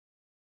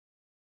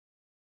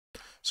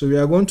So we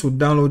are going to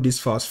download these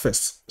files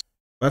first.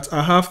 But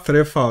I have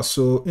 3 files,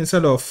 so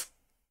instead of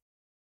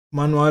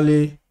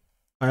manually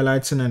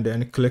highlighting and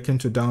then clicking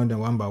to download them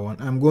one by one,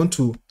 I'm going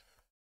to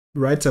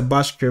write a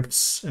bash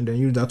script and then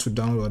use that to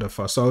download the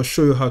file. So I'll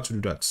show you how to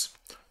do that.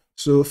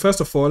 So first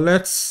of all,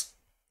 let's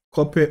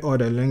copy all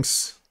the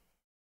links.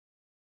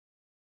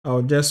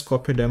 I'll just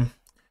copy them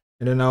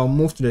and then I'll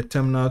move to the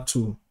terminal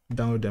to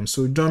download them.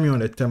 So join me on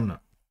the terminal.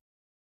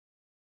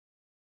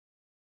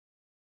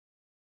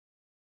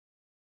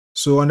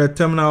 So on the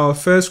terminal, I'll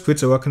first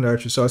create a working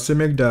directory. So I'll say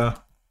make the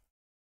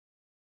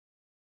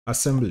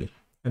assembly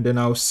and then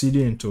I'll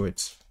cd into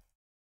it.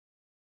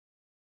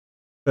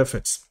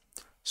 Perfect.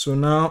 So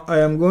now I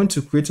am going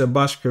to create a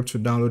bash script to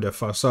download the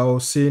file. So I'll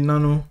say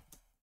nano,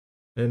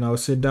 then I'll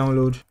say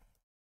download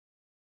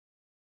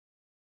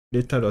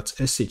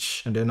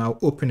data.sh and then I'll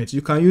open it.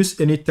 You can use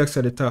any text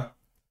editor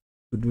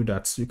to do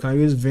that. You can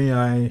use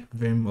VI,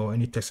 Vim, or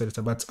any text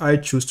editor, but I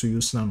choose to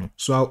use nano.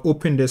 So I'll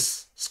open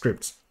this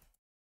script.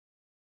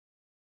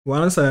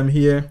 Once I am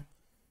here,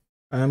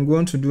 I am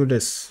going to do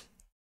this.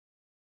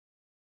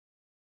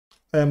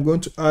 I am going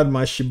to add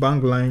my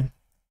shebang line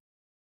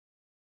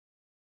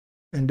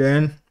and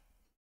then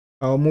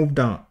I'll move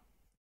down.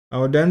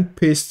 I'll then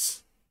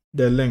paste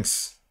the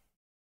links.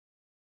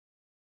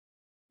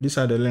 These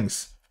are the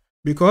links.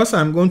 Because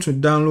I'm going to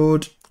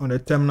download on the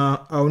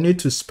terminal, I'll need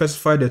to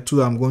specify the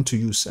tool I'm going to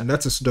use, and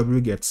that is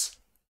wget.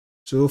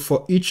 So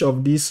for each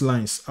of these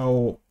lines,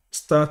 I'll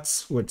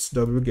start with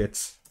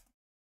wget.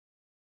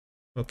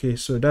 Okay,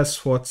 so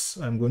that's what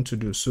I'm going to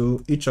do.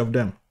 So each of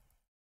them.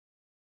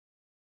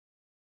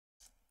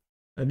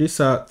 And these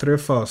are 3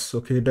 files.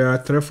 Okay, there are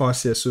 3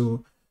 files here,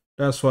 so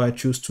that's why I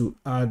choose to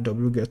add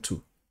wget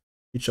to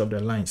each of the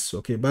lines.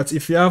 Okay, but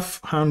if you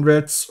have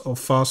hundreds of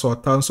files or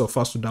thousands of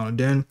files to download,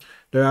 then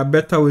there are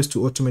better ways to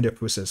automate the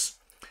process.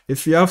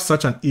 If you have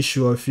such an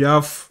issue, or if you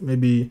have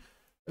maybe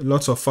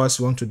lots of files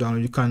you want to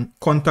download, you can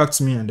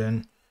contact me and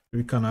then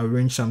we can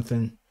arrange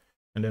something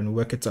and then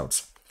work it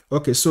out.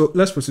 Okay, so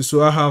let's proceed.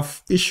 So I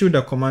have issued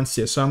the commands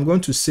here. So I'm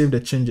going to save the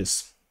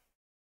changes.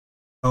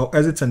 I'll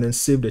exit and then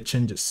save the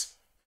changes.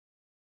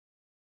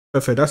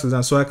 Perfect, that's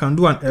done. So I can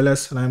do an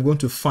ls and I'm going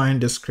to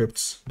find the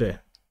scripts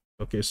there.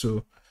 Okay,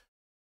 so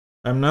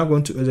I'm now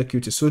going to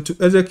execute it. So to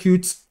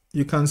execute,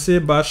 you can say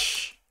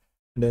bash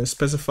and then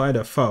specify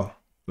the file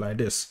like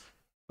this.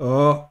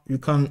 Or you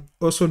can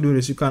also do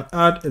this. You can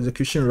add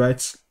execution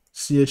rights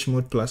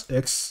chmod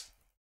 +x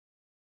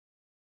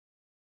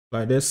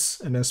like this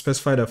and then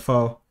specify the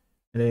file.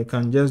 And then you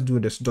can just do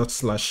this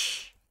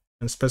 //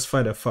 and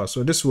specify the file.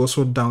 So this will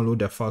also download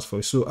the files for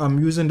you. So I'm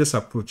using this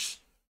approach.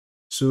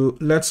 So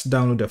let's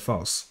download the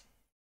files.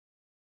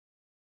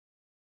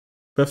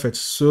 Perfect.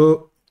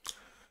 So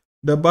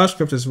the bash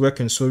script is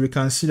working. So we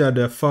can see that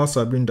the files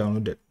are being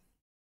downloaded.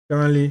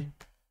 Currently,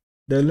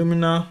 the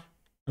Lumina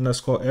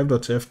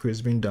 _f.fq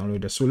is being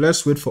downloaded. So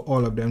let's wait for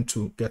all of them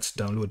to get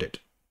downloaded.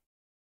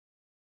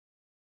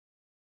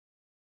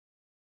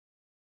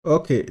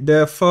 Okay,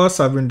 the files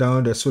have been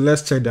downloaded, so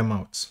let's check them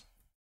out.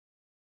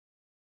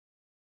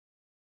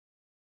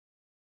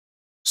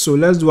 So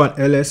let's do an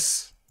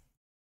ls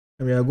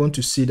and we are going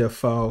to see the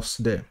files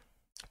there.